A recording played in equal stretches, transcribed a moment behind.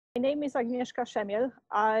My name is Agnieszka Szemiel.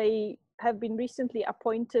 I have been recently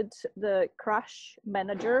appointed the CRASH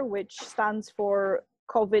manager, which stands for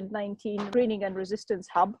COVID-19 Screening and Resistance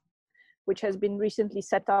Hub, which has been recently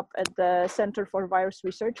set up at the Center for Virus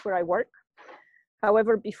Research where I work.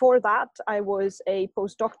 However, before that, I was a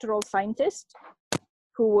postdoctoral scientist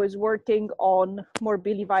who was working on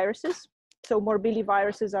morbilliviruses. So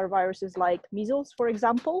morbilliviruses are viruses like measles, for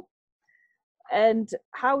example. And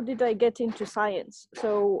how did I get into science?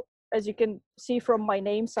 So as you can see from my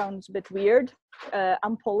name, sounds a bit weird.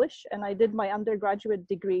 I'm Polish and I did my undergraduate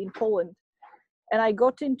degree in Poland. And I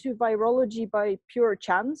got into virology by pure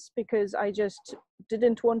chance because I just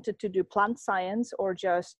didn't want to do plant science or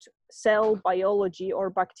just cell biology or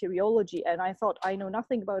bacteriology. And I thought, I know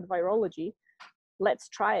nothing about virology, let's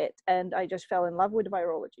try it. And I just fell in love with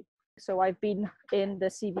virology. So I've been in the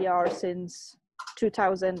CVR since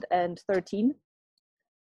 2013.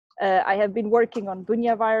 I have been working on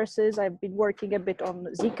Bunya viruses. I've been working a bit on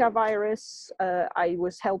Zika virus. I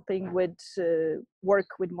was helping with work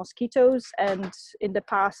with mosquitoes. And in the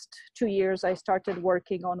past 2 years, I started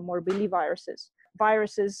working on morbilliviruses.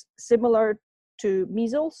 Viruses similar to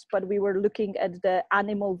measles, but we were looking at the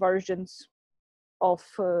animal versions of,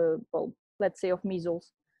 well, let's say of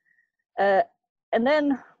measles. And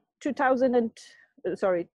then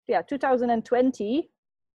 2020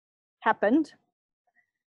 happened.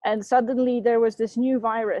 And suddenly there was this new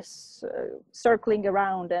virus circling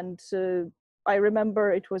around. And I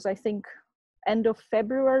remember it was, I think, end of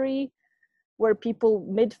February,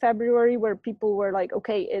 mid-February, where people were like,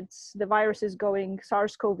 okay, the virus is going,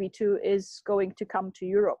 SARS-CoV-2 is going to come to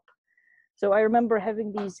Europe. So I remember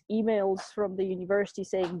having these emails from the university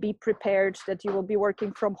saying, be prepared that you will be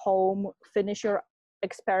working from home, finish your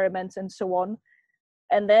experiments and so on.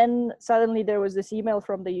 And then suddenly there was this email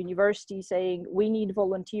from the university saying, we need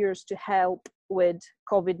volunteers to help with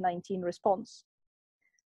COVID-19 response.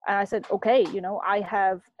 And I said, okay, I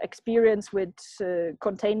have experience with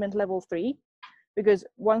containment level 3, because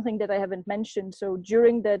one thing that I haven't mentioned, so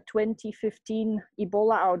during the 2015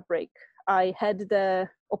 Ebola outbreak, I had the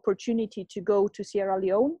opportunity to go to Sierra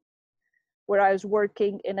Leone, where I was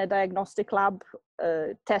working in a diagnostic lab,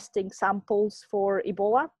 testing samples for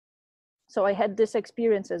Ebola. So I had this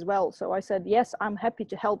experience as well. So I said, yes, I'm happy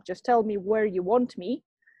to help. Just tell me where you want me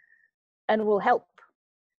and we'll help.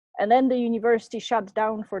 And then the university shut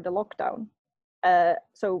down for the lockdown.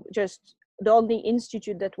 So just the only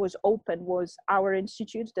institute that was open was our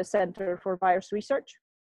institute, the Center for Virus Research.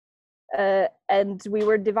 And we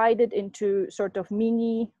were divided into sort of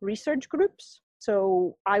mini research groups.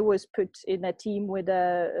 So I was put in a team with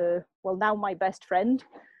now my best friend,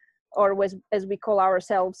 or as we call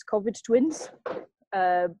ourselves, COVID twins,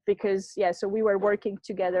 because so we were working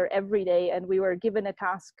together every day and we were given a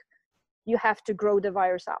task, you have to grow the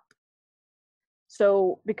virus up.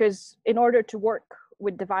 So because in order to work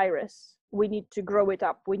with the virus, we need to grow it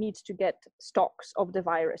up. We need to get stocks of the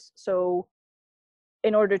virus. So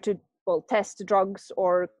in order to, test drugs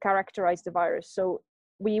or characterize the virus. So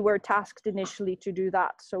we were tasked initially to do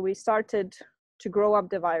that. So we started to grow up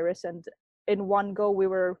the virus, and in one go, we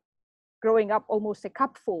were growing up almost a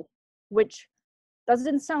cupful, which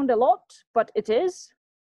doesn't sound a lot, but it is.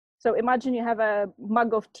 So imagine you have a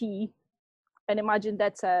mug of tea and imagine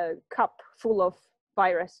that's a cup full of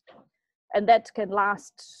virus, and that can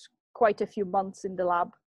last quite a few months in the lab.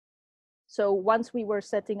 So once we were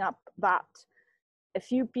setting up that, a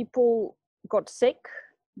few people got sick.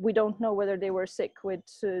 We don't know whether they were sick with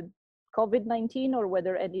COVID-19 or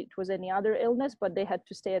whether it was any other illness, but they had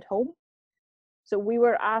to stay at home. So we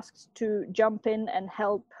were asked to jump in and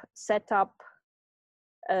help set up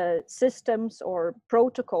systems or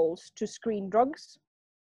protocols to screen drugs.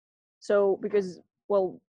 So because,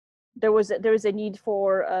 there is a need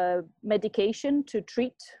for medication to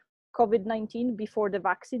treat COVID-19 before the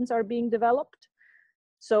vaccines are being developed.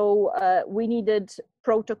 So we needed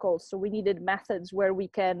protocols. So we needed methods where we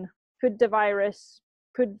can put the virus,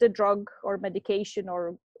 put the drug or medication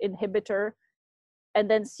or inhibitor, and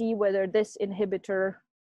then see whether this inhibitor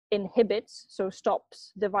inhibits, so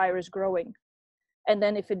stops the virus growing. And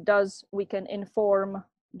then if it does, we can inform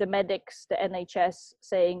the medics, the NHS,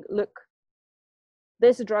 saying, look,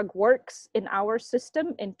 this drug works in our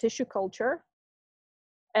system in tissue culture,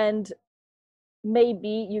 and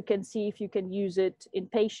maybe you can see if you can use it in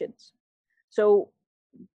patients. So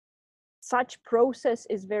such process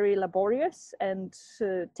is very laborious and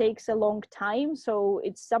takes a long time. So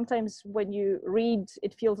it's sometimes when you read,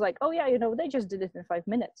 it feels like, oh yeah, they just did it in 5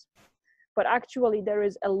 minutes. But actually there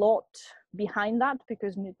is a lot behind that,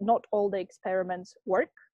 because not all the experiments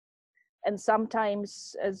work. And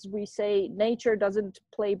sometimes, as we say, nature doesn't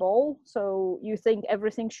play ball. So you think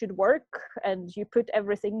everything should work and you put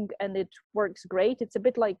everything and it works great. It's a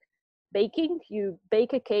bit like baking. You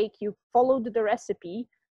bake a cake, you followed the recipe,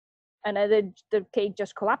 and then the cake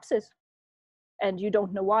just collapses and you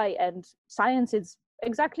don't know why. And science is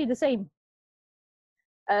exactly the same.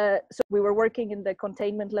 So we were working in the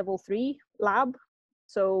containment level 3 lab.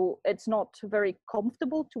 So it's not very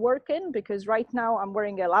comfortable to work in, because right now I'm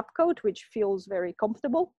wearing a lab coat, which feels very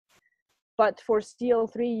comfortable. But for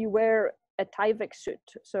CL3, you wear a Tyvek suit.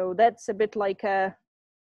 So that's a bit like a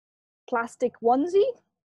plastic onesie.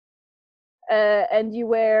 And you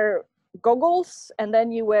wear goggles, and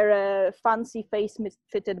then you wear a fancy face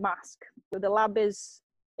fitted mask. So the lab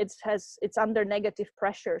it's under negative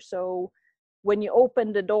pressure. So when you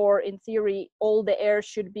open the door, in theory, all the air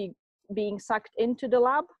should be being sucked into the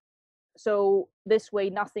lab. So this way,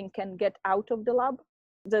 nothing can get out of the lab.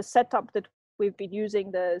 The setup that we've been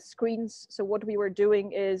using, the screens, so what we were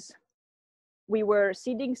doing is we were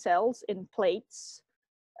seeding cells in plates.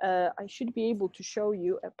 I should be able to show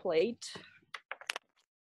you a plate.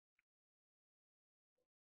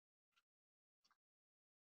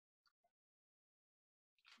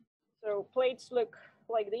 So plates look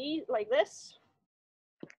like this.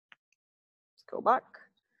 Let's go back.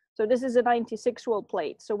 So this is a 96-well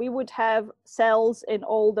plate. So we would have cells in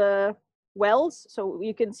all the wells. So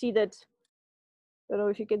you can see that, I don't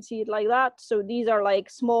know if you can see it like that. So these are like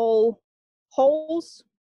small holes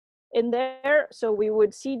in there. So we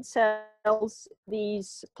would seed cells,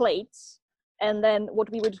 these plates. And then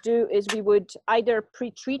what we would do is we would either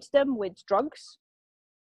pre-treat them with drugs.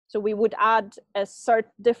 So we would add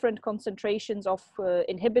different concentrations of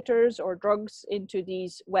inhibitors or drugs into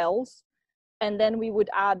these wells. And then we would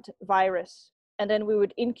add virus. And then we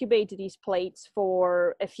would incubate these plates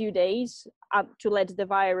for a few days to let the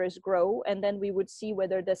virus grow. And then we would see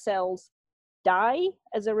whether the cells die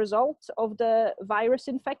as a result of the virus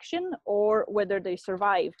infection or whether they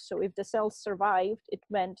survived. So if the cells survived, it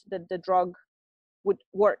meant that the drug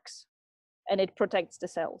works and it protects the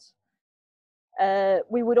cells.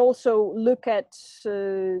 We would also look at,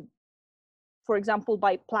 for example,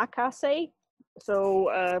 by plaque assay.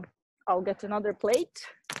 So I'll get another plate.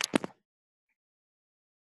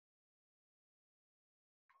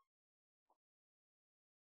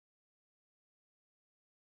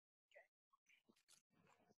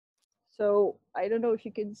 So I don't know if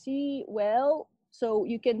you can see well. So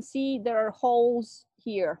you can see there are holes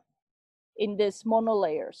here in this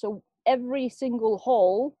monolayer. So every single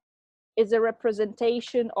hole is a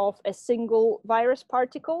representation of a single virus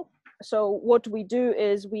particle. So what we do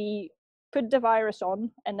is we put the virus on,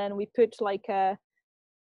 and then we put like a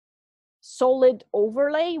solid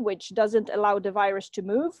overlay, which doesn't allow the virus to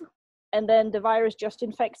move. And then the virus just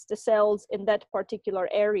infects the cells in that particular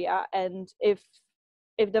area. And if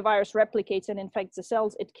the virus replicates and infects the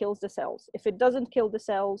cells, it kills the cells. If it doesn't kill the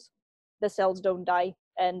cells don't die,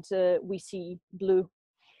 and we see blue.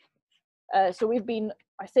 So we've been,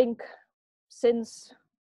 I think, since,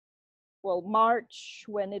 well, March,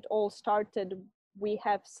 when it all started, we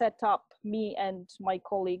have set up, me and my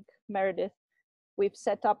colleague Meredith, we've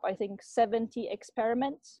set up, I think, 70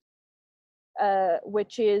 experiments,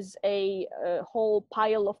 which is a whole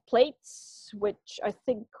pile of plates, which I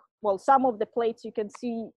think, well, some of the plates you can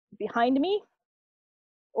see behind me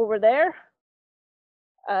over there.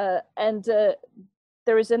 And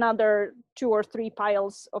there is another 2 or 3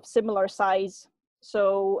 piles of similar size.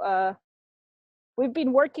 So we've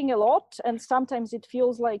been working a lot, and sometimes it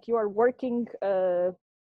feels like you are working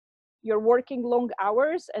long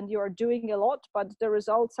hours and you are doing a lot, but the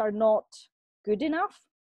results are not good enough.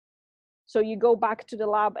 So you go back to the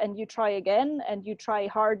lab and you try again, and you try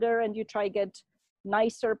harder, and you try get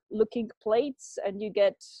nicer looking plates, and you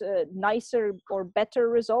get nicer or better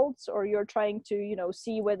results, or you're trying to,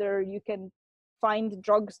 see whether you can find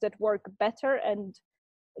drugs that work better. And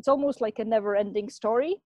it's almost like a never ending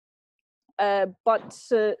story. But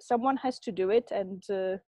someone has to do it. And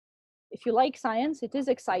if you like science, it is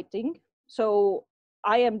exciting. So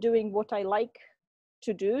I am doing what I like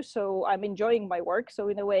to do. So I'm enjoying my work. So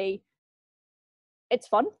in a way, it's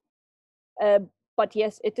fun. But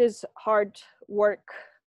yes, it is hard work.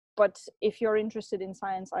 But if you're interested in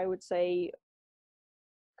science, I would say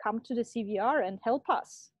come to the CVR and help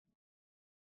us.